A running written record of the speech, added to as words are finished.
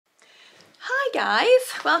Hi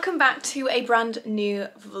guys, welcome back to a brand new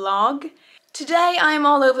vlog. Today I am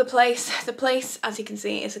all over the place. The place, as you can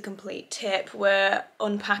see, is a complete tip. We're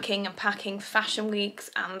unpacking and packing fashion weeks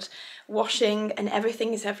and washing and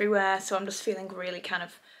everything is everywhere, so I'm just feeling really kind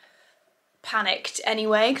of panicked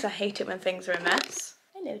anyway because I hate it when things are a mess.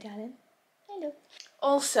 Hello darling. Hello.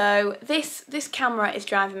 Also, this camera is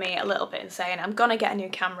driving me a little bit insane. I'm gonna get a new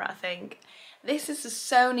camera, I think. This is a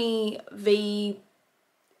Sony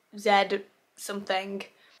VZ something.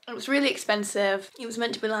 It was really expensive. It was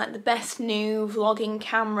meant to be like the best new vlogging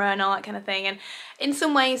camera and all that kind of thing, and in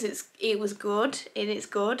some ways it was good, it is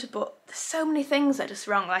good, but there's so many things that are just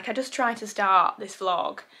wrong. Like, I just tried to start this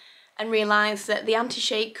vlog and realised that the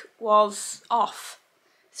anti-shake was off,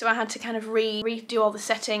 so I had to kind of redo all the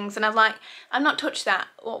settings, and I've not touched that.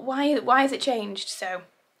 Why has it changed? So I'm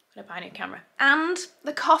gonna buy a new camera. And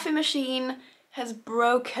the coffee machine has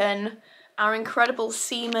broken. Our incredible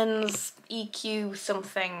Siemens EQ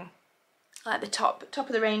something, like the top of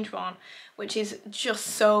the range one, which is just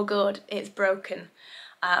so good. It's broken.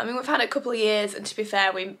 I mean, we've had it a couple of years, and to be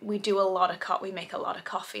fair, we do a lot of we make a lot of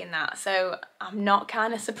coffee in that, so I'm not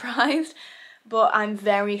kind of surprised, but I'm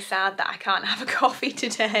very sad that I can't have a coffee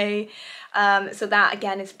today. So that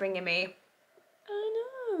again is bringing me. I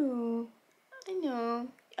know.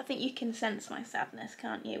 I think you can sense my sadness,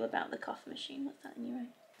 can't you, about the coffee machine? What's that in your eye?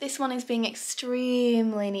 This one is being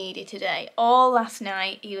extremely needy today. All last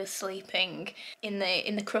night he was sleeping in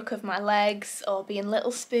the crook of my legs or being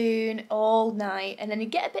little spoon all night, and then he'd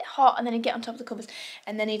get a bit hot and then he'd get on top of the covers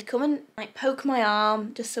and then he'd come and like poke my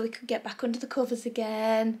arm just so he could get back under the covers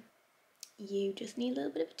again. You just need a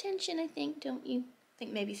little bit of attention, I think, don't you? I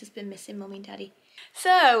think maybe he's just been missing mummy and daddy.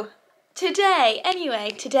 So today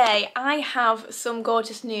I have some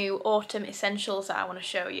gorgeous new autumn essentials that I want to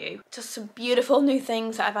show you. Just some beautiful new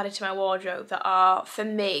things that I've added to my wardrobe that are, for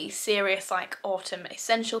me, serious like autumn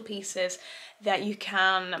essential pieces that you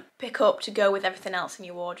can pick up to go with everything else in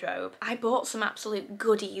your wardrobe. I bought some absolute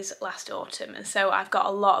goodies last autumn, and so I've got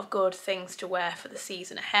a lot of good things to wear for the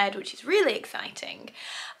season ahead, which is really exciting.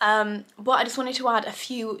 But I just wanted to add a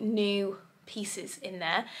few new pieces in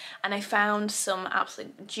there, and I found some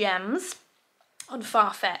absolute gems on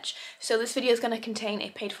Farfetch. So this video is going to contain a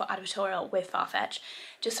paid for advertorial with Farfetch,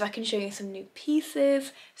 just so I can show you some new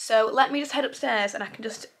pieces. So let me just head upstairs and I can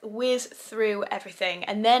just whiz through everything,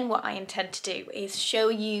 and then what I intend to do is show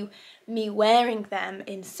you me wearing them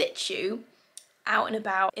in situ out and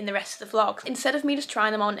about in the rest of the vlog. Instead of me just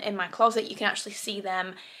trying them on in my closet, you can actually see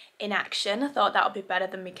them in action. I thought that would be better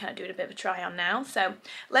than me kind of doing a bit of a try on now. So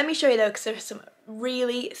let me show you though, because there are some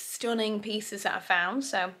really stunning pieces that I found,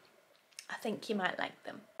 so I think you might like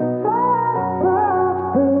them.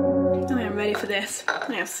 I am ready for this.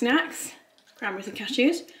 I have snacks, cranberries and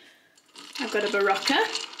cashews. I've got a Barocca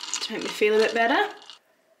to make me feel a bit better.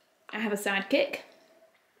 I have a sidekick,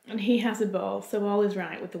 and he has a ball, so all is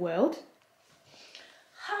right with the world.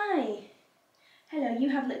 Hi. Hello, you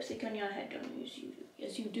have lipstick on your head, don't you? Yes, you do.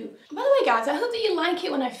 Yes, you do. By the way, guys, I hope that you like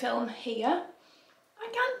it when I film here. I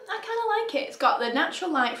kind of like it. It's got the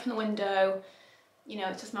natural light from the window. You know,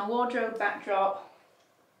 it's just my wardrobe backdrop.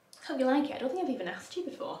 Hope you like it. I don't think I've even asked you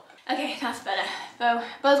before. Okay, that's better.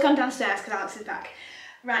 Bo's gone downstairs because Alex is back.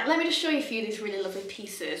 Right, let me just show you a few of these really lovely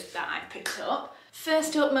pieces that I picked up.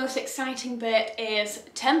 First up, most exciting bit is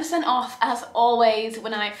 10% off, as always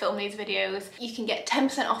when I film these videos. You can get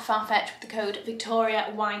 10% off Farfetch with the code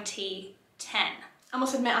VictoriaYT10. I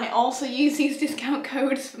must admit, I also use these discount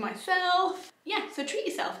codes for myself. Yeah, so treat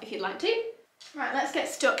yourself if you'd like to. Right, let's get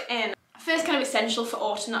stuck in. First kind of essential for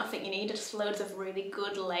autumn that I think you need are just loads of really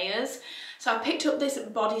good layers. So I picked up this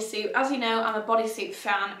bodysuit. As you know, I'm a bodysuit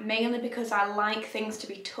fan, mainly because I like things to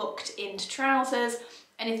be tucked into trousers,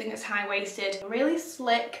 anything that's high-waisted. Really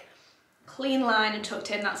slick, clean line and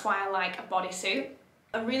tucked in, that's why I like a bodysuit.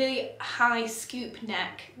 A really high scoop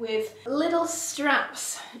neck with little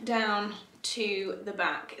straps down to the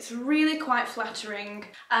back. It's really quite flattering,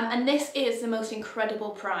 and this is the most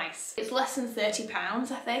incredible price. It's less than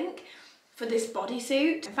 £30, I think, for this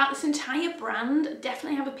bodysuit. In fact, this entire brand,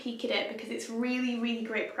 definitely have a peek at it because it's really, really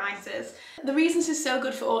great prices. The reason this is so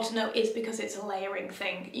good for autumn though is because it's a layering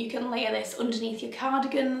thing. You can layer this underneath your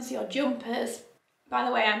cardigans, your jumpers. By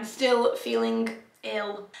the way, I'm still feeling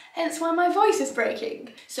ill, hence why my voice is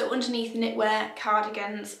breaking. So underneath knitwear,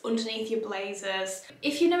 cardigans, underneath your blazers.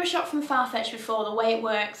 If you've never shopped from Farfetch before, the way it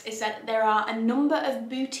works is that there are a number of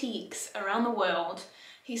boutiques around the world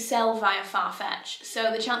who sell via Farfetch.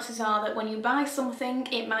 So the chances are that when you buy something,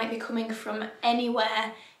 it might be coming from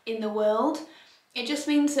anywhere in the world. It just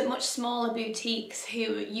means that much smaller boutiques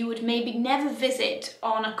who you would maybe never visit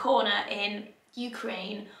on a corner in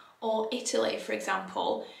Ukraine or Italy, for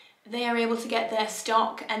example, they are able to get their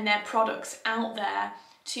stock and their products out there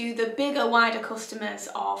to the bigger, wider customers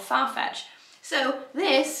of Farfetch. So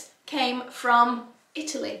this came from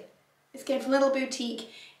Italy. This came from a little boutique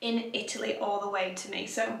in Italy all the way to me.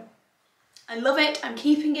 So I love it, I'm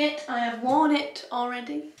keeping it, I have worn it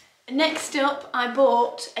already. Next up, I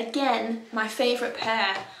bought, again, my favourite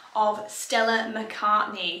pair of Stella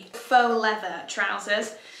McCartney faux leather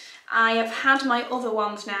trousers. I have had my other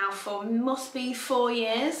ones now for must be 4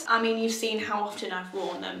 years. I mean, you've seen how often I've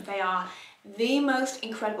worn them. They are the most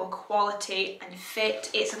incredible quality and fit.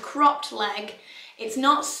 It's a cropped leg. It's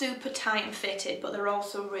not super tight and fitted, but they're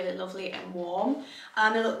also really lovely and warm.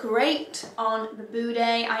 They look great on the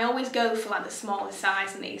boudet. I always go for like the smaller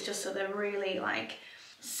size in these, just so they're really like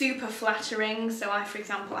super flattering. So for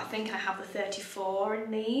example, I think I have the 34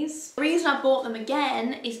 in these. The reason I bought them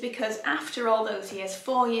again is because after all those years,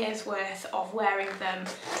 4 years worth of wearing them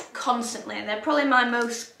constantly, they're probably my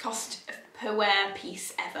most cost per wear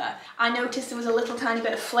piece ever. I noticed there was a little tiny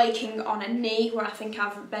bit of flaking on a knee where I think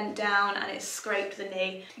I've bent down and it's scraped the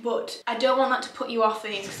knee, but I don't want that to put you off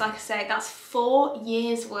these, because like I say, that's 4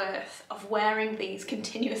 years worth of wearing these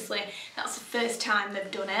continuously. That's the first time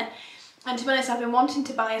they've done it. And to be honest, I've been wanting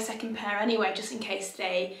to buy a second pair anyway, just in case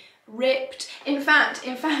they ripped. In fact,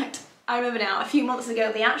 I remember now, a few months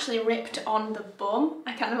ago, they actually ripped on the bum.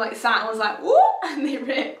 I kind of like sat and was like, whoop, and they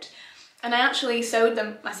ripped. And I actually sewed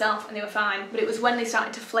them myself and they were fine, but it was when they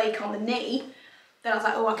started to flake on the knee that I was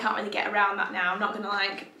like, oh, I can't really get around that now. I'm not gonna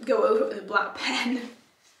like go over it with a black pen.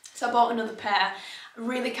 So I bought another pair. I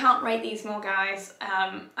really can't rate these more, guys.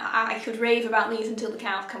 I could rave about these until the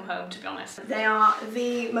cows come home, to be honest. They are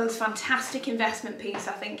the most fantastic investment piece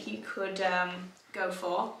I think you could go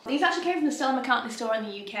for. These actually came from the Stella McCartney store in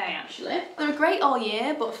the UK, actually. They're great all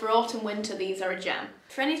year, but for autumn, winter, these are a gem.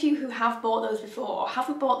 For any of you who have bought those before, or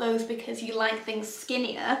haven't bought those because you like things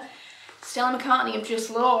skinnier, Stella McCartney have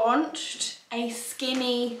just launched a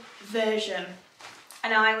skinny version.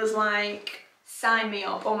 And I was like, sign me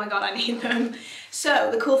up, oh my god, I need them.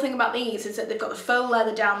 So the cool thing about these is that they've got the faux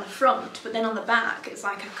leather down the front, but then on the back it's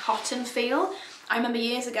like a cotton feel. I remember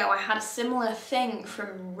years ago I had a similar thing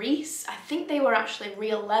from Reese. I think they were actually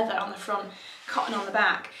real leather on the front, cotton on the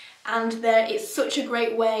back. And it's such a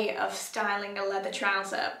great way of styling a leather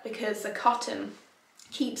trouser, because the cotton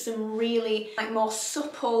keeps them really like more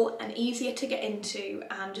supple and easier to get into,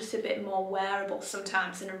 and just a bit more wearable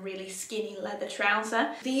sometimes than a really skinny leather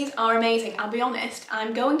trouser. These are amazing. I'll be honest,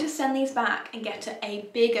 I'm going to send these back and get a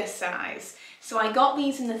bigger size. So I got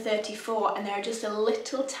these in the 34 and they're just a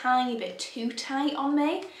little tiny bit too tight on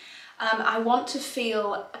me. I want to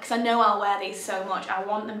feel, because I know I'll wear these so much, I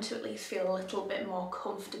want them to at least feel a little bit more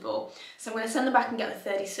comfortable. So I'm going to send them back and get the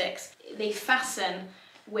 36. They fasten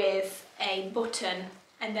with a button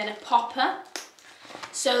and then a popper,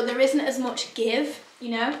 so there isn't as much give, you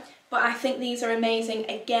know, but I think these are amazing.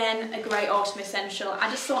 Again, a great autumn essential. I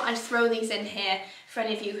just thought I'd throw these in here for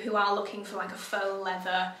any of you who are looking for like a faux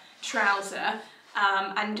leather trouser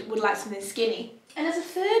and would like something skinny. And as a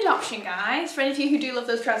third option, guys, for any of you who do love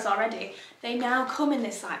those trousers already, they now come in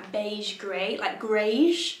this like beige grey, like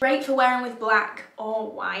greyish. Great for wearing with black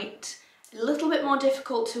or white. A little bit more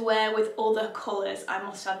difficult to wear with other colours, I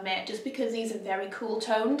must admit, just because these are very cool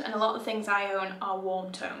toned and a lot of the things I own are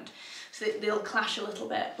warm toned, so they'll clash a little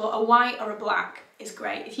bit. But a white or a black is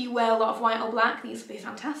great. If you wear a lot of white or black, these will be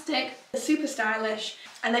fantastic. They're super stylish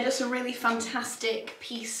and they're just a really fantastic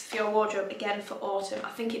piece for your wardrobe, again for autumn.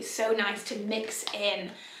 I think it's so nice to mix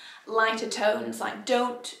in lighter tones. Like,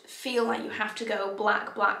 don't feel like you have to go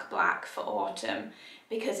black, black, black for autumn,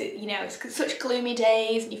 because it, you know, it's such gloomy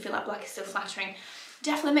days and you feel like black is so flattering.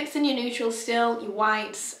 Definitely mix in your neutrals still, your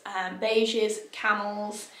whites, beiges,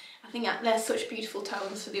 camels. I think they're such beautiful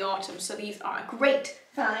tones for the autumn, so these are a great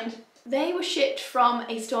find. They were shipped from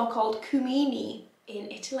a store called Cumini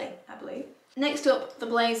in Italy, I believe. Next up, the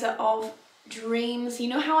blazer of dreams. You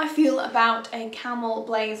know how I feel about a camel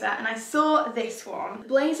blazer, and I saw this one. The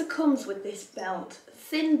blazer comes with this belt,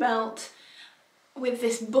 thin belt, with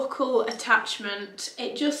this buckle attachment.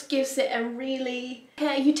 It just gives it a really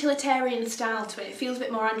utilitarian style to it. It feels a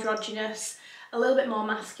bit more androgynous, a little bit more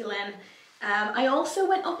masculine. I also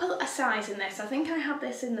went up a size in this. I think I have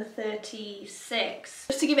this in the 36,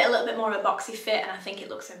 just to give it a little bit more of a boxy fit, and I think it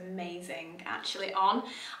looks amazing actually on.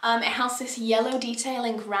 It has this yellow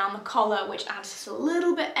detailing around the collar, which adds just a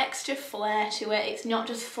little bit extra flair to it. It's not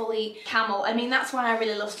just fully camel. I mean, that's why I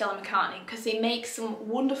really love Stella McCartney, because they make some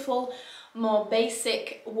wonderful, more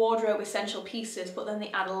basic wardrobe essential pieces, but then they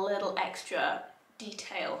add a little extra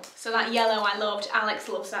detail. So that yellow I loved, Alex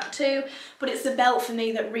loves that too, but it's the belt for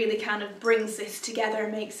me that really kind of brings this together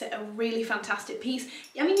and makes it a really fantastic piece.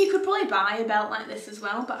 I mean, you could probably buy a belt like this as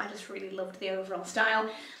well, but I just really loved the overall style.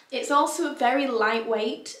 It's also very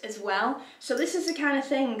lightweight as well, so this is the kind of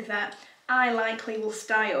thing that I likely will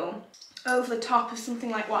style over the top of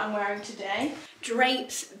something like what I'm wearing today.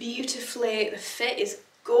 Drapes beautifully, the fit is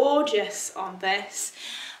gorgeous on this.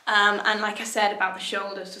 And like I said about the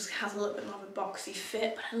shoulders, just has a little bit more of a boxy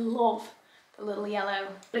fit, but I love the little yellow.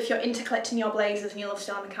 But if you're into collecting your blazers and you love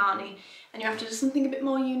Stella McCartney and you're after just something a bit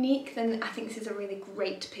more unique, then I think this is a really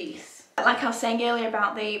great piece. Like I was saying earlier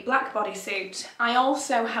about the black bodysuit, I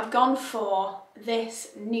also have gone for this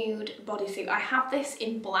nude bodysuit. I have this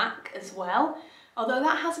in black as well, although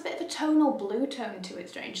that has a bit of a tonal blue tone to it,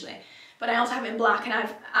 strangely. But I also have it in black,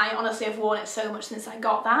 and I honestly have worn it so much since I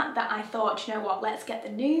got that I thought, you know what, let's get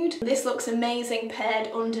the nude. This looks amazing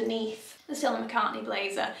paired underneath the Stella McCartney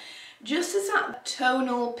blazer, just as that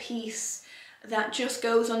tonal piece that just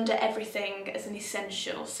goes under everything as an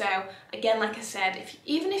essential. So again, like I said,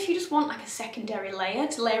 even if you just want like a secondary layer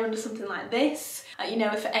to layer under something like this, you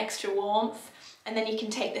know, for extra warmth, and then you can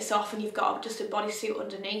take this off and you've got just a bodysuit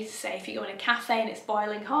underneath, say if you go in a cafe and it's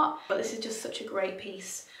boiling hot. But this is just such a great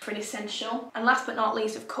piece for an essential. And last but not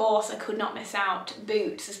least, of course, I could not miss out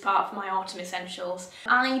boots as part of my autumn essentials.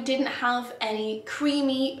 I didn't have any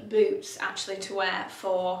creamy boots actually to wear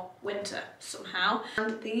for winter somehow,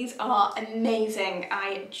 and these are amazing.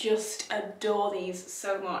 I just adore these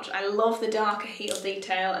so much. I love the darker heel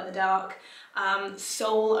detail and the dark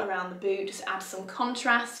sole around the boot, just adds some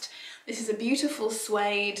contrast. This is a beautiful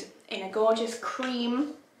suede in a gorgeous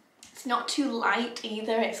cream. It's not too light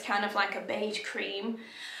either, it's kind of like a beige cream.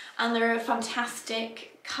 And they're a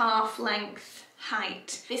fantastic calf length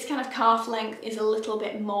height. This kind of calf length is a little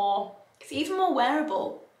bit more, it's even more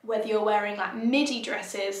wearable. Whether you're wearing like midi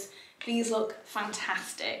dresses, these look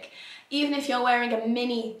fantastic. Even if you're wearing a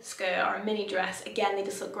mini skirt or a mini dress, again, they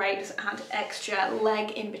just look great. Just add extra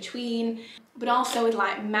leg in between. But also with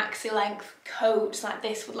like maxi length coats like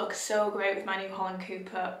this would look so great with my new Holland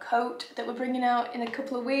Cooper coat that we're bringing out in a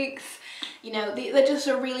couple of weeks. You know, they're just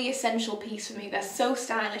a really essential piece for me. They're so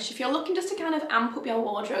stylish. If you're looking just to kind of amp up your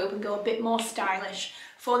wardrobe and go a bit more stylish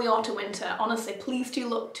for the autumn winter, honestly, please do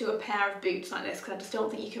look to a pair of boots like this, because I just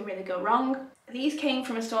don't think you can really go wrong. These came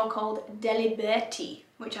from a store called Deliberti,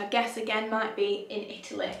 which I guess again might be in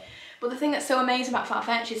Italy. But the thing that's so amazing about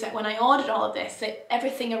Farfetch is that when I ordered all of this, that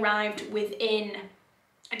everything arrived within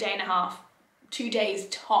a day and a half, 2 days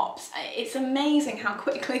tops. It's amazing how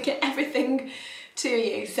quickly they get everything to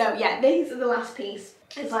you. So yeah, these are the last piece.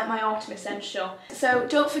 It's like my autumn essential. So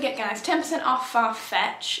don't forget guys, 10% off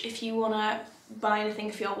Farfetch if you wanna buy anything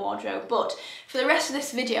for your wardrobe. But for the rest of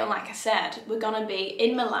this video, like I said, we're gonna be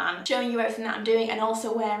in Milan showing you everything that I'm doing and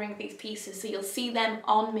also wearing these pieces, so you'll see them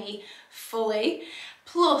on me fully.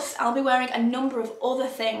 Plus, I'll be wearing a number of other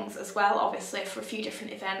things as well, obviously, for a few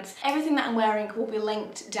different events. Everything that I'm wearing will be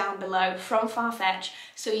linked down below from Farfetch,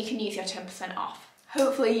 so you can use your 10% off.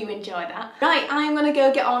 Hopefully you enjoy that. Right, I'm gonna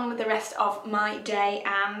go get on with the rest of my day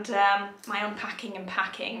and my unpacking and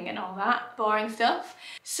packing and all that boring stuff.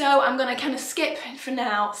 So I'm gonna kind of skip for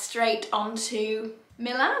now straight onto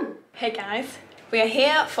Milan. Hey guys. We are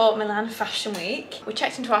here for Milan Fashion Week. We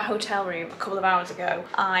checked into our hotel room a couple of hours ago.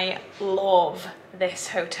 I love this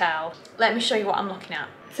hotel. Let me show you what I'm looking at.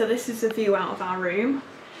 So this is the view out of our room.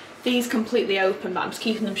 These completely open, but I'm just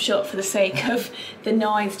keeping them shut for the sake of the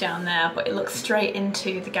noise down there, but it looks straight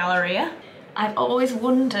into the Galleria. I've always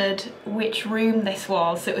wondered which room this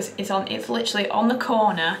was. It's literally on the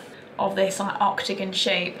corner of this like octagon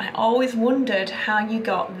shape. I always wondered how you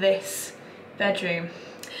got this bedroom.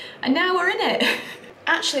 And now we're in it.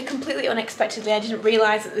 Actually, completely unexpectedly, I didn't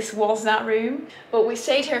realise that this was that room, but we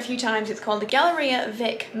stayed here a few times. It's called the Galleria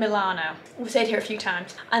Vic Milano. We stayed here a few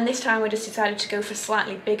times, and this time we just decided to go for a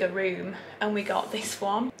slightly bigger room, and we got this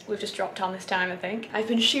one. We've just dropped on this time, I think. I've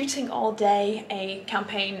been shooting all day a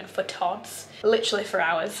campaign for Tod's, literally for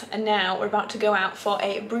hours, and now we're about to go out for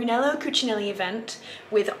a Brunello Cucinelli event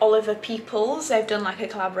with Oliver Peoples. They've done like a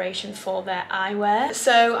collaboration for their eyewear.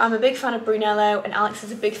 So I'm a big fan of Brunello, and Alex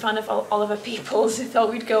is a big fan of Oliver Peoples. I thought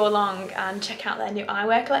we'd go along and check out their new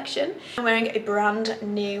eyewear collection. I'm wearing a brand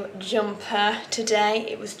new jumper today.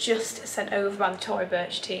 It was just sent over by the Tory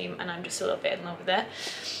Burch team, and I'm just a little bit in love with it.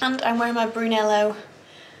 And I'm wearing my Brunello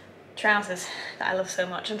trousers that I love so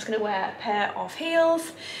much. I'm just going to wear a pair of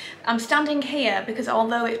heels. I'm standing here because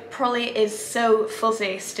although it probably is so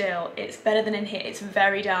fuzzy still, it's better than in here. It's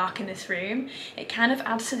very dark in this room. It kind of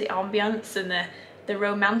adds to the ambience and the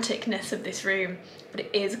romanticness of this room, but it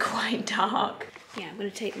is quite dark. Yeah, I'm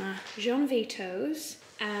going to take my Jean Vitos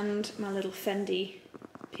and my little Fendi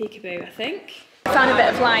Peekaboo, I think. Found a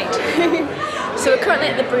bit of light. So we're currently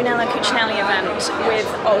at the Brunello Cucinelli event with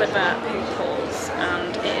Oliver Peoples,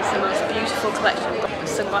 and it is the most beautiful collection of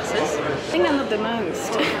sunglasses. The thing I love the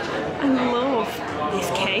most, I love this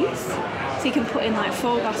case. So you can put in like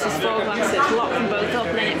four glasses, lock them both up,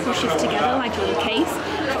 and then it pushes together like a little case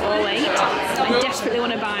for all 8. I desperately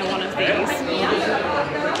want to buy one of these.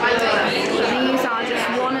 These are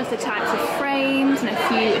just one of the types of frames and a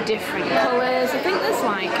few different colours. I think there's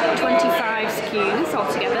like 25 SKUs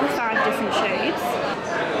altogether, 5 different shades.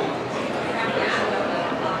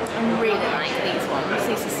 I really like these ones.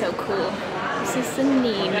 These are so cool. This is the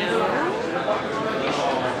Nino.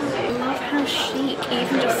 How chic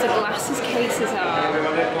even just the glasses cases are.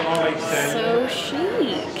 So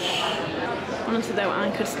chic. Honestly though, I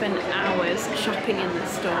could spend hours shopping in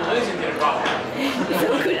this store.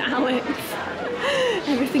 So could Alex.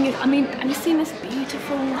 Everything is, I mean, have you seen this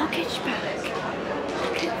beautiful luggage bag?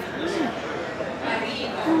 Look at that.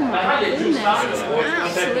 Oh my goodness, it's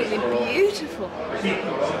absolutely beautiful.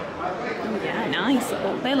 Oh yeah, nice.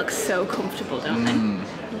 Oh, they look so comfortable, don't they?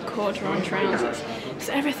 Corduroy trousers.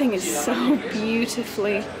 So everything is so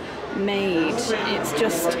beautifully made. It's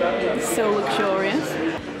just so luxurious.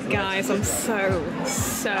 Guys, I'm so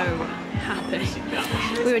happy.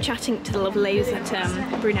 We were chatting to the lovely ladies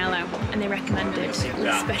at Brunello, and they recommended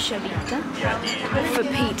La Specialita for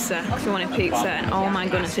pizza, because we wanted pizza, and oh my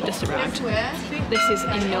goodness, it just arrived. This is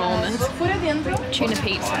enormous. Tuna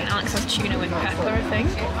pizza, and Alex has tuna with pepper, I think.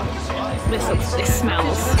 This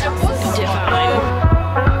smells divine.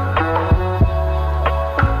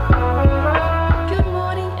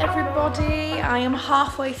 I am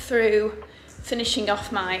halfway through finishing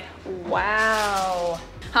off my,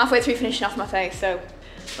 halfway through finishing off my face, so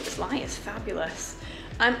look, this light is fabulous.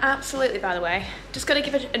 I'm absolutely, by the way, just going to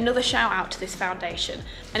give another shout out to this foundation.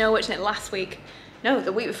 I know I watched it last week, no,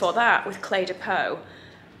 the week before that with Clé de Peau.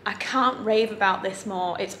 I can't rave about this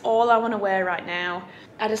more. It's all I want to wear right now.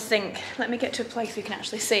 I just think, let me get to a place where you can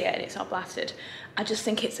actually see it and it's not blasted. I just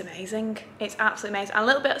think it's amazing. It's absolutely amazing. I'm a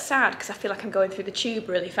little bit sad because I feel like I'm going through the tube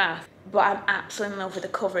really fast, but I'm absolutely in love with the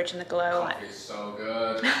coverage and the glow. It's so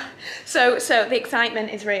good. So the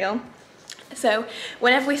excitement is real. So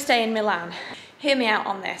whenever we stay in Milan, hear me out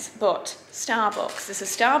on this, but Starbucks, there's a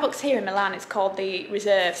Starbucks here in Milan, it's called the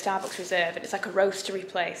Reserve, Starbucks Reserve, and it's like a roastery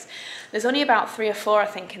place. There's only about 3 or 4, I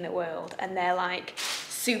think, in the world, and they're like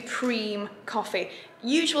supreme coffee.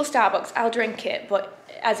 Usual Starbucks, I'll drink it, but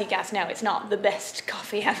as you guys know, it's not the best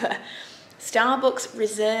coffee ever. Starbucks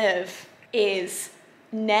Reserve is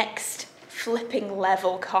next flipping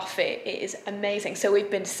level coffee. It is amazing. So we've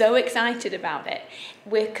been so excited about it.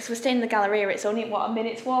 Because we're staying in the Galleria, it's only, what, a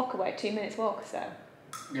minute's walk away, 2 minutes walk or so?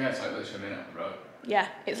 Yeah, it's like literally a minute up the road. Yeah,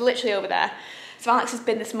 it's literally over there. So Alex has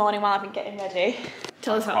been this morning while I've been getting ready.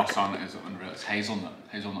 Tell us about croissant is unreal. It's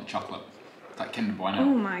hazelnut chocolate. It's like Kinder Bueno. Oh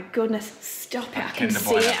my goodness, stop it. I can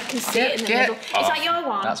see it, I can see it in the middle. Is that your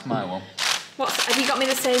one? That's my one. Have you got me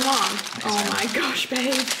the same one? Oh my gosh,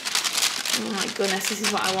 babe. Oh my goodness, this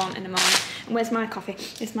is what I want in the morning. And where's my coffee?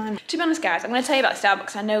 It's mine. To be honest, guys, I'm going to tell you about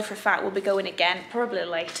Starbucks. I know for a fact we'll be going again, probably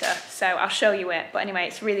later, so I'll show you it. But anyway,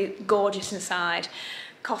 it's really gorgeous inside.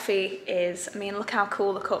 Coffee is, I mean, look how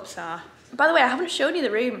cool the cups are. By the way, I haven't shown you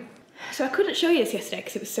the room. So I couldn't show you this yesterday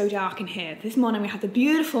because it was so dark in here. This morning we had the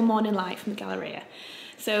beautiful morning light from the Galleria.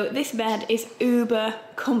 So this bed is uber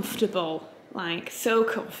comfortable, like so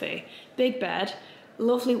comfy. Big bed,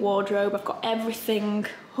 lovely wardrobe. I've got everything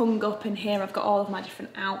hung up in here. I've got all of my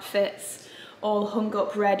different outfits all hung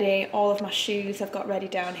up ready. All of my shoes I've got ready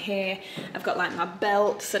down here. I've got like my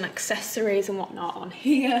belts and accessories and whatnot on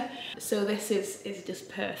here. So this is just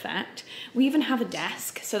perfect. We even have a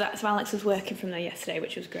desk. So that's why Alex was working from there yesterday,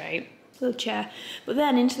 which was great. Little chair. But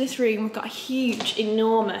then into this room, we've got a huge,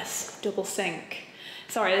 enormous double sink.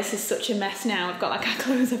 Sorry, this is such a mess now. I've got like our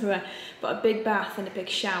clothes everywhere. But a big bath and a big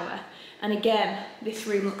shower. And again, this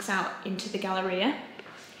room looks out into the Galleria.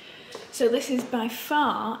 So this is by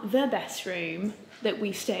far the best room that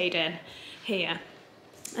we've stayed in here.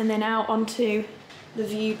 And then out onto the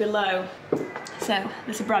view below. So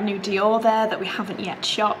there's a brand new Dior there that we haven't yet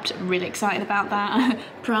shopped. I'm really excited about that.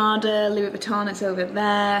 Prada, Louis Vuitton is over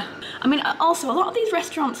there. I mean, also a lot of these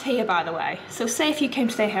restaurants here, by the way, so say if you came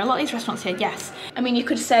to stay here, a lot of these restaurants here, yes. I mean, you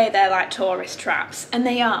could say they're like tourist traps, and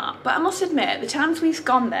they are, but I must admit, the times we've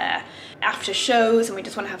gone there after shows and we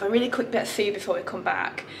just want to have a really quick bit of food before we come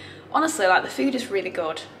back, honestly, like the food is really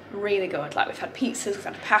good. really good. Like we've had pizzas, we've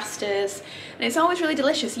had pastas, and it's always really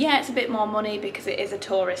delicious. Yeah, it's a bit more money because it is a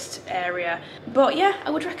tourist area, but yeah,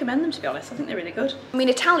 I would recommend them, to be honest. I think they're really good. I mean,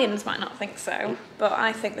 Italians might not think so, but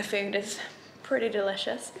I think the food is pretty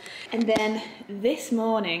delicious. And then this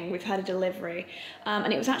morning we've had a delivery,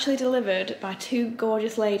 and it was actually delivered by two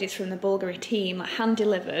gorgeous ladies from the Bulgari team, like hand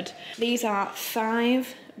delivered. These are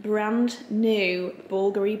 5 brand new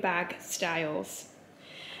Bulgari bag styles.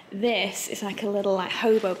 This is like a little like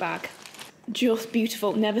hobo bag, just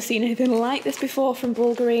beautiful. Never seen anything like this before from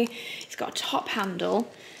Bulgari. It's got a top handle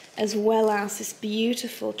as well as this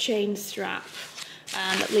beautiful chain strap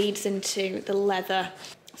that leads into the leather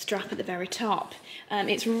strap at the very top.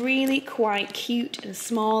 It's really quite cute and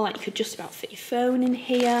small, like you could just about fit your phone in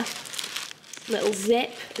here. Little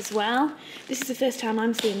zip as well. This is the first time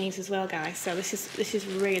I'm seeing these as well, guys, so this is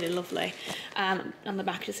really lovely. On the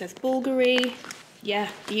back it just says Bulgari. Yeah,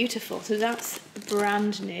 beautiful. So that's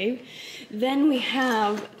brand new. Then we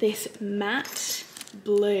have this matte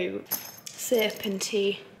blue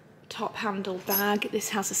serpenty top handle bag. This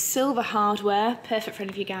has a silver hardware, perfect for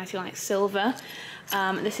any of you guys who like silver.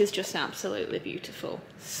 This is just absolutely beautiful.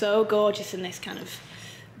 So gorgeous in this kind of,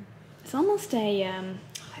 it's almost a,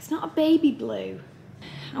 it's not a baby blue.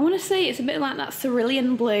 I want to say it's a bit like that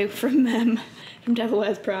cerulean blue from Devil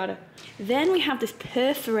Wears Prada. Then we have this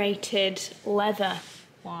perforated leather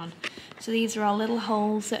one. So these are our little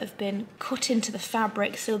holes that have been cut into the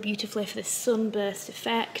fabric so beautifully for this sunburst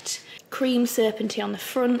effect. Cream serpenty on the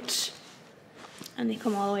front, and they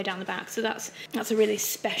come all the way down the back. So that's a really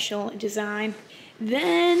special design.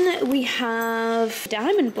 Then we have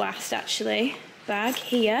Diamond Blast actually bag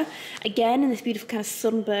here, again in this beautiful kind of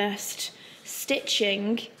sunburst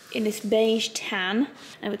stitching in this beige tan,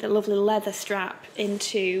 and with the lovely leather strap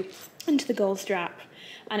into the gold strap,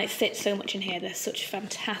 and it fits so much in here. They're such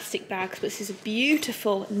fantastic bags, but this is a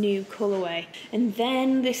beautiful new colourway. And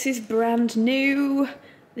then this is brand new.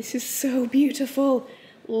 This is so beautiful.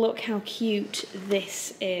 Look how cute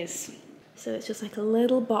this is. So it's just like a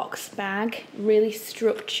little box bag, really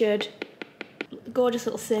structured, gorgeous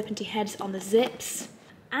little serpenty heads on the zips,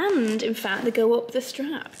 and in fact they go up the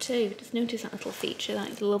strap too. Just notice that little feature,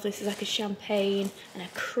 that's lovely. This is like a champagne and a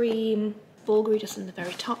cream. Bulgari just on the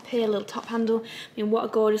very top here, a little top handle. I mean, what a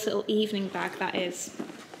gorgeous little evening bag that is,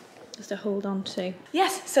 just to hold on to.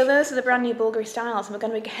 Yes, so those are the brand new Bulgari styles, and we're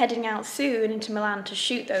going to be heading out soon into Milan to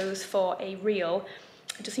shoot those for a reel.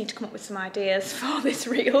 I just need to come up with some ideas for this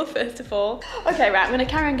reel first of all. Okay, right, I'm going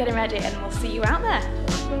to carry on getting ready and we'll see you out there.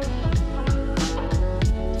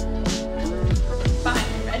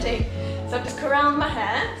 Fine, ready. So I've just corralled my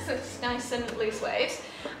hair, so it's nice and loose waves.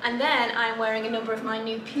 And then I'm wearing a number of my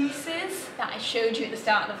new pieces that I showed you at the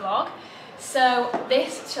start of the vlog. So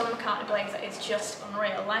this Sheldon McCartney blazer is just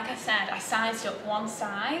unreal. Like I said, I sized up one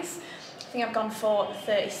size. I think I've gone for the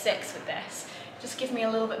 36 with this. Just gives me a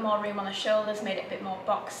little bit more room on the shoulders, made it a bit more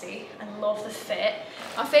boxy. I love the fit.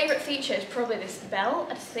 My favourite feature is probably this belt.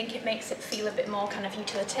 I just think it makes it feel a bit more kind of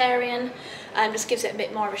utilitarian, and just gives it a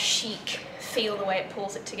bit more of a chic feel the way it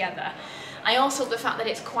pulls it together. I also love the fact that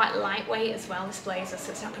it's quite lightweight as well, this blazer,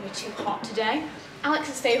 so it's not going to be too hot today.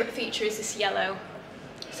 Alex's favourite feature is this yellow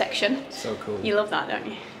section. So cool. You love that, don't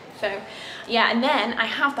you? So, yeah, and then I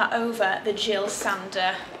have that over the Jill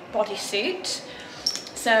Sander bodysuit.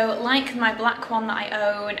 So, like my black one that I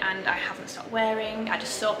own and I haven't stopped wearing, I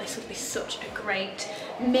just thought this would be such a great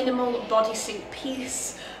minimal bodysuit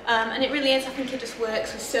piece. And it really is. I think it just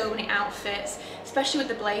works with so many outfits, especially with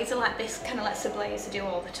the blazer. Like this kind of lets the blazer do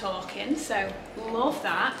all the talking, so love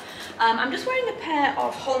that. I'm just wearing a pair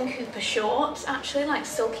of Holland Cooper shorts, actually, like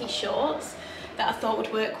silky shorts, that I thought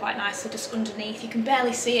would work quite nicely just underneath. You can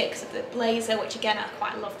barely see it because of the blazer, which again, I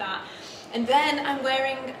quite love that. And then I'm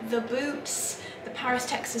wearing the boots, the Paris,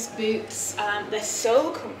 Texas boots. They're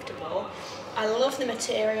so comfortable. I love the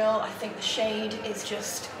material. I think the shade is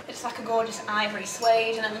just, it's like a gorgeous ivory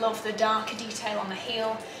suede, and I love the darker detail on the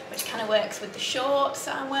heel, which kind of works with the shorts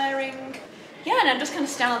that I'm wearing. Yeah, and I just kind of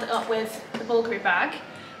styled it up with the Bulgari bag,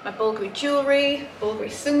 my Bulgari jewellery,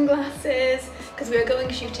 Bulgari sunglasses, because we are going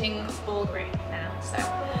shooting Bulgari now. So,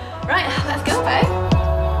 right, let's go, babe.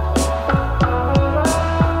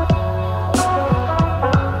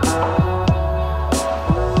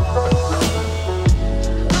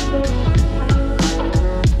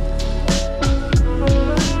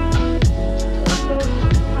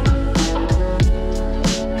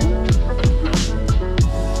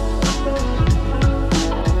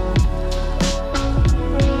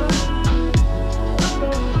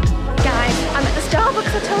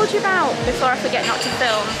 Before I forget not to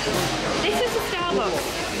film. This is the Starbucks,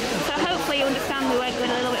 so hopefully you understand me we're going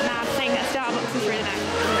a little bit mad saying that Starbucks is really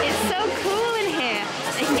nice.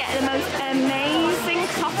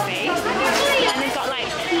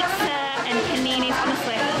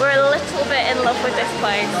 in love with this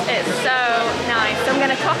place. It's so nice. So I'm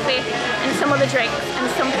getting a coffee and some other drinks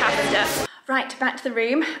and some pasta. Right, back to the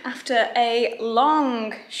room after a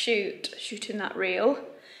long shooting that reel.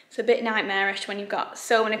 It's a bit nightmarish when you've got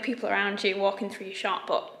so many people around you walking through your shop,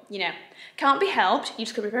 but you know, can't be helped. You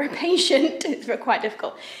just gotta be very patient. It's quite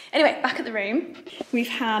difficult. Anyway, back at the room. We've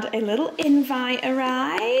had a little invite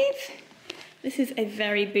arrive. This is a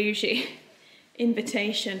very bougie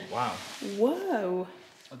invitation. Wow. Whoa.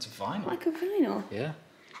 That's a vinyl. Like a vinyl. Yeah.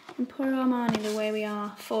 And poor Armani, the way we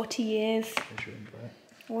are, 40 years.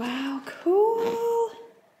 Wow, cool.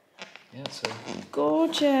 Yeah, it's a...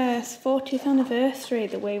 Gorgeous. 40th anniversary,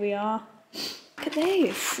 the way we are. Look at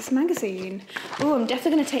this magazine. Oh, I'm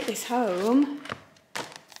definitely going to take this home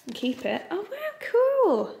and keep it. Oh, wow,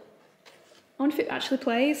 cool. I wonder if it actually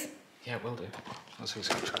plays. Yeah, it will do. Let's see what's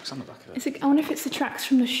got tracks on the back of it. I wonder if it's the tracks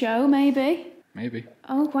from the show, maybe. Maybe.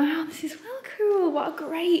 Oh, wow, this is well cool. What a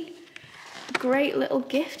great little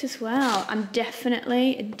gift as well. I'm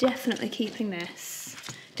definitely keeping this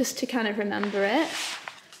just to kind of remember it.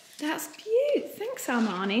 That's cute. Thanks,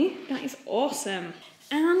 Armani. That is awesome.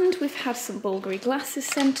 And we've had some Bulgari glasses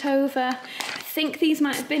sent over. I think these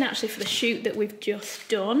might have been actually for the shoot that we've just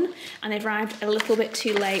done, and they've arrived a little bit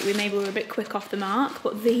too late. Maybe we were a bit quick off the mark,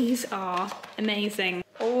 but these are amazing.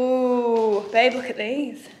 Oh, babe, look at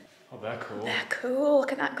these. Oh, they're cool. They're cool.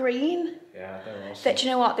 Look at that green. Yeah, they're awesome. But do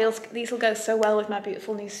you know what? These will go so well with my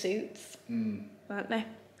beautiful new suits, won't they?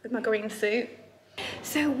 With my green suit.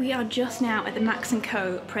 So we are just now at the Max &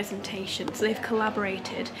 Co presentation. So they've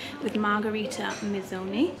collaborated with Margherita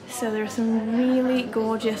Mizzoni. So there are some really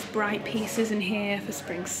gorgeous bright pieces in here for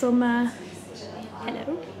spring summer.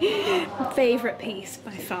 Hello. My favourite piece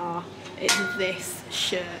by far is this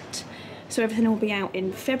shirt. So everything will be out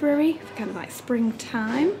in February for kind of like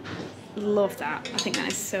springtime. Love that. I think that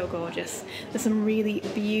is so gorgeous. There's some really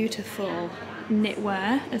beautiful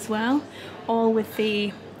knitwear as well, all with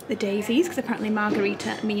the daisies, because apparently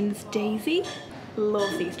Margarita means daisy.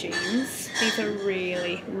 Love these jeans. These are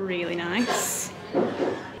really, really nice.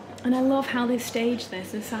 And I love how they've staged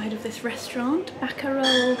this inside of this restaurant,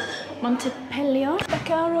 Baccaro Montepellier.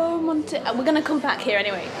 We're gonna come back here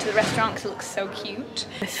anyway to the restaurant because it looks so cute.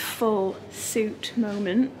 This full suit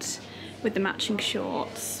moment with the matching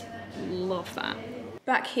shorts. Love that.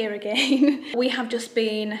 Back here again. We have just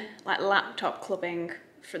been like laptop clubbing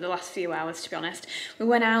for the last few hours, to be honest. We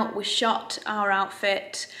went out, we shot our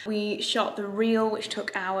outfit, we shot the reel, which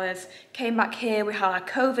took hours, came back here, we had our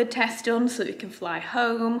COVID test done so that we can fly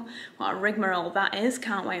home. What a rigmarole that is.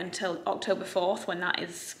 Can't wait until October 4th when that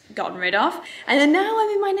is gotten rid of. And then now I'm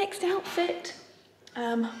in my next outfit.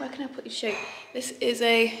 Where can I put your shoe? This is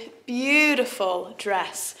a beautiful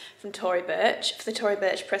dress from Tory Burch for the Tory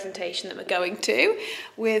Burch presentation that we're going to,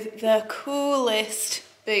 with the coolest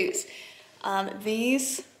boots.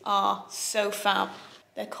 These are so fab.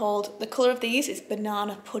 They're called, the colour of these is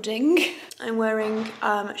banana pudding. I'm wearing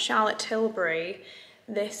Charlotte Tilbury.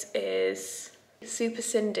 This is Super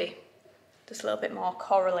Cindy. Just a little bit more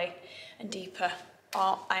corally and deeper.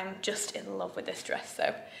 Oh, I'm just in love with this dress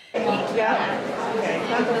though.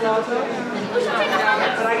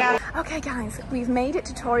 Okay guys, we've made it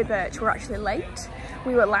to Tory Burch. We're actually late.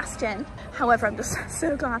 We were last in. However, I'm just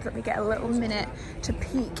so glad that we get a little minute to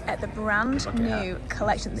peek at the brand new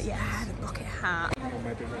collection. Yeah, the bucket hat.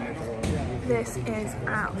 This is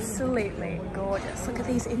absolutely gorgeous. Look at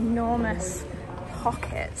these enormous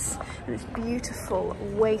pockets and this beautiful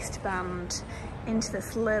waistband into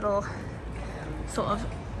this little sort of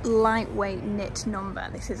lightweight knit number.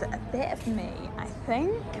 This is a bit of me, I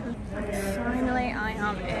think. Finally, I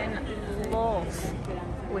am in love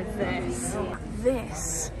with this.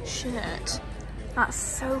 This shirt, that's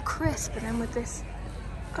so crisp, and then with this,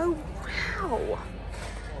 oh wow.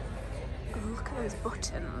 Oh, look at those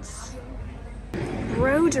buttons.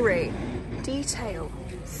 Broderie, detail,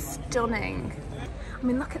 stunning. I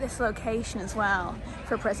mean, look at this location as well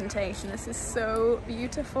for a presentation. This is so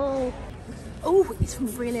beautiful. Oh, it's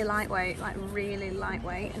really lightweight, like really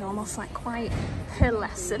lightweight and almost like quite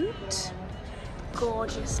pearlescent.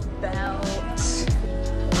 Gorgeous belt.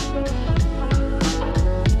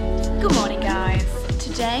 Good morning guys.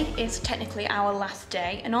 Today is technically our last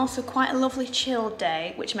day and also quite a lovely chilled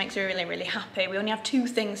day, which makes me really, really happy. We only have two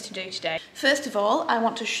things to do today. First of all, I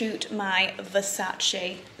want to shoot my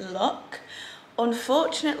Versace look.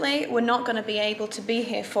 Unfortunately, we're not going to be able to be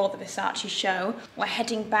here for the Versace show. We're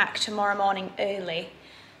heading back tomorrow morning early.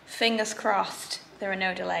 Fingers crossed there are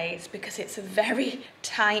no delays because it's a very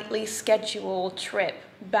tightly scheduled trip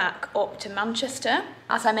back up to Manchester.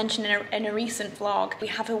 As I mentioned in a recent vlog, we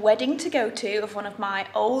have a wedding to go to of one of my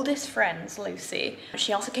oldest friends, Lucy.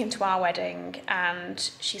 She also came to our wedding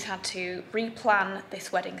and she's had to replan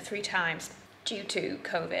this wedding 3 times due to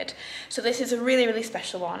COVID. So this is a really, really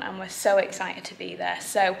special one and we're so excited to be there.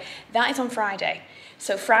 So that is on Friday.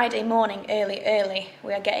 So Friday morning, early,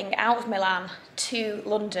 we are getting out of Milan to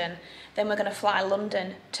London. Then we're going to fly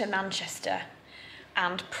London to Manchester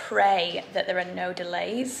and pray that there are no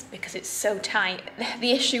delays because it's so tight.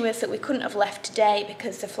 The issue is that we couldn't have left today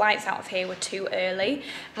because the flights out of here were too early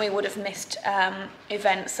and we would have missed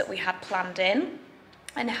events that we had planned in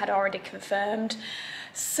and had already confirmed.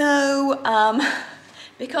 So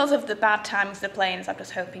because of the bad times of the planes, I'm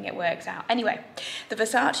just hoping it works out. Anyway, the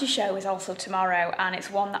Versace show is also tomorrow and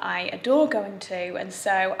it's one that I adore going to, and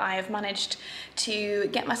so I have managed to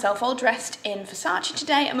get myself all dressed in Versace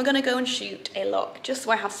today and we're going to go and shoot a look just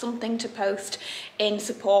so I have something to post in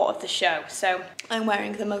support of the show. So I'm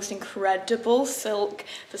wearing the most incredible silk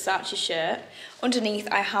Versace shirt. Underneath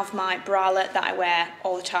I have my bralette that I wear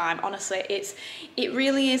all the time. Honestly, it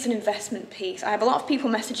really is an investment piece. I have a lot of people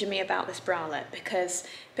messaging me about this bralette because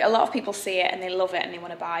a lot of people see it and they love it and they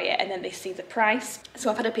want to buy it and then they see the price. So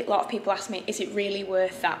I've had a lot of people ask me, is it really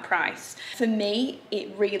worth that price? For me,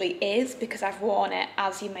 it really is because I've worn it,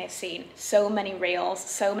 as you may have seen, so many reels,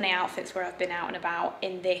 so many outfits where I've been out and about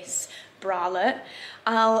in this bralette.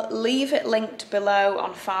 I'll leave it linked below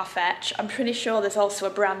on Farfetch. I'm pretty sure there's also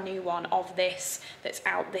a brand new one of this that's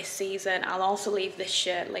out this season. I'll also leave this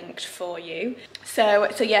shirt linked for you. So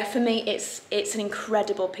yeah, for me it's an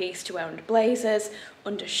incredible piece to wear under blazers,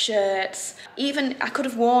 under shirts. Even I could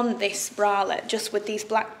have worn this bralette just with these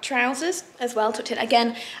black trousers as well tucked in.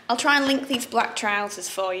 Again, I'll try and link these black trousers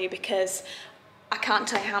for you because I can't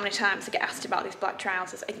tell you how many times I get asked about these black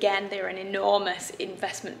trousers. Again, they're an enormous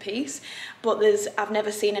investment piece, but I've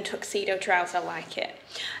never seen a tuxedo trouser like it.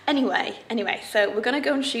 Anyway, so we're gonna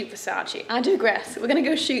go and shoot Versace. I digress. We're gonna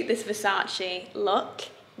go shoot this Versace look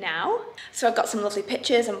now. So I've got some lovely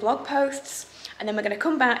pictures and blog posts, and then we're going to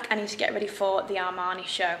come back. I need to get ready for the Armani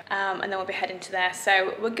show, and then we'll be heading to there.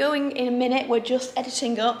 So we're going in a minute. We're just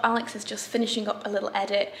editing up. Alex is just finishing up a little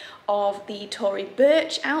edit of the Tory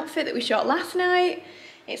Burch outfit that we shot last night.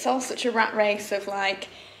 It's all such a rat race of like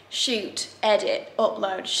shoot, edit,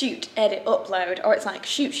 upload, shoot, edit, upload, or it's like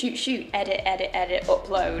shoot, shoot, shoot, edit, edit, edit,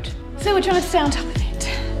 upload. So we're trying to stay on top of it.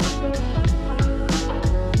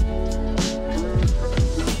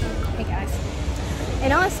 Hey guys,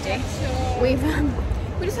 in honesty, we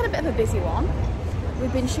just had a bit of a busy one.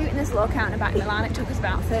 We've been shooting this look out and about in Milan. It took us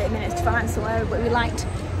about 30 minutes to find somewhere but we liked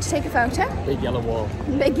to take a photo. Big yellow wall.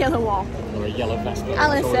 Big yellow wall. Or a yellow vest.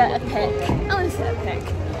 Alan set a pic.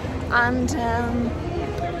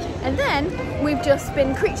 And then we've just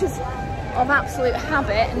been creatures of absolute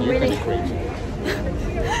habit and really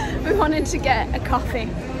we wanted to get a coffee.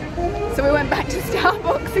 So we went back to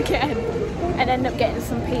Starbucks again and ended up getting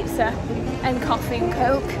some pizza and coffee and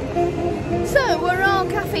Coke. So we're all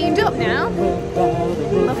caffeined up now.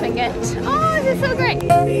 Loving it. Oh, this is so great.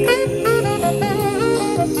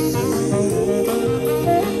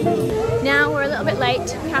 Now we're a little bit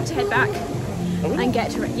late. We have to head back and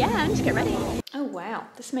get to I need to get ready. Oh wow,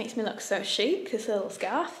 this makes me look so chic, this little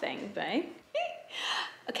scarf thing, babe.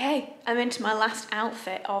 Okay, I'm into my last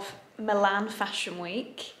outfit of Milan Fashion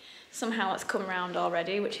Week. Somehow it's come around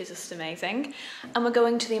already, which is just amazing. And we're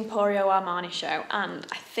going to the Emporio Armani show, and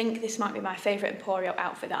I think this might be my favourite Emporio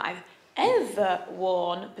outfit that I've ever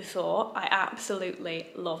worn before. I absolutely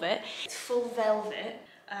love it. It's full velvet.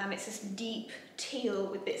 It's this deep teal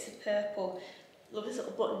with bits of purple. Love this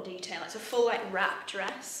little button detail. It's a full like wrap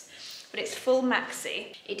dress, but it's full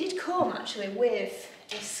maxi. It did come actually with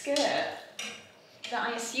a skirt that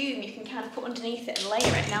I assume you can kind of put underneath it and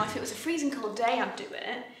layer it. Now, if it was a freezing cold day, I'd do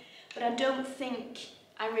it, but I don't think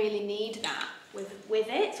I really need that with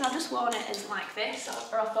it. So I've just worn it as like this,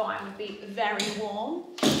 or I thought I would be very warm.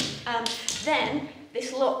 Then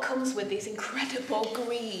this look comes with these incredible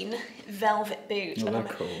green velvet boots. Oh, and they're I'm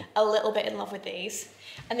cool. a little bit in love with these.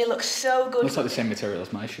 And they look so good. Looks like the same material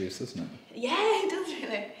as my shoes, doesn't it? Yeah, it does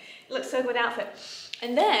really. It looks so good outfit.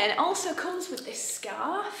 And then it also comes with this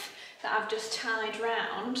scarf that I've just tied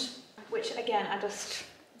round, which again, I just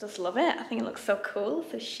love it. I think it looks so cool,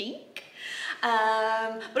 so chic.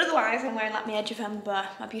 But otherwise, I'm wearing like my Edge of Ember,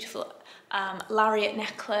 my beautiful lariat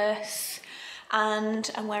necklace, and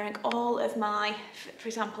I'm wearing all of my, for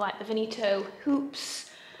example, like the Veneto hoops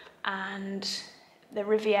and the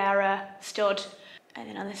Riviera stud. And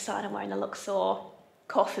then on this side, I'm wearing the Luxor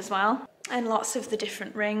cuff as well. And lots of the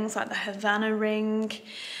different rings, like the Havana ring,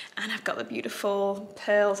 and I've got the beautiful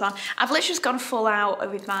pearls on. I've literally just gone full out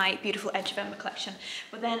with my beautiful Edge of Ember collection,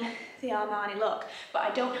 but then the Armani look. But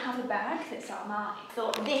I don't have a bag that's Armani. I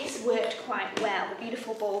thought this worked quite well, the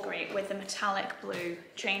beautiful Bulgari with the metallic blue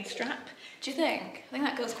chain strap. Do you think? I think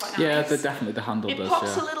that goes quite nice. Yeah, definitely the handle does. It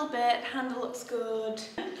pops yeah. a little bit, the handle looks good.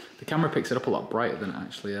 The camera picks it up a lot brighter than it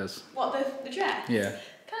actually is. What, the dress? Yeah.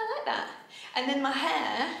 Kind of like that. And then my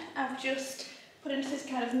hair, I've just put into this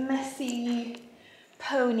kind of messy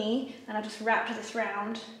pony, and I've just wrapped this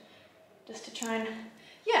round just to try and,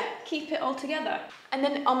 yeah, keep it all together. And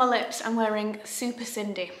then on my lips, I'm wearing Super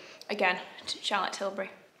Cindy, again, Charlotte Tilbury.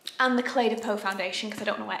 And the Clé de Peau foundation, because I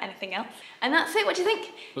don't want to wear anything else. And that's it, what do you think?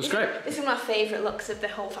 It was great. This is one of my favourite looks of the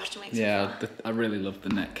whole fashion week so Yeah, far. I really love the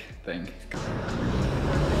neck thing.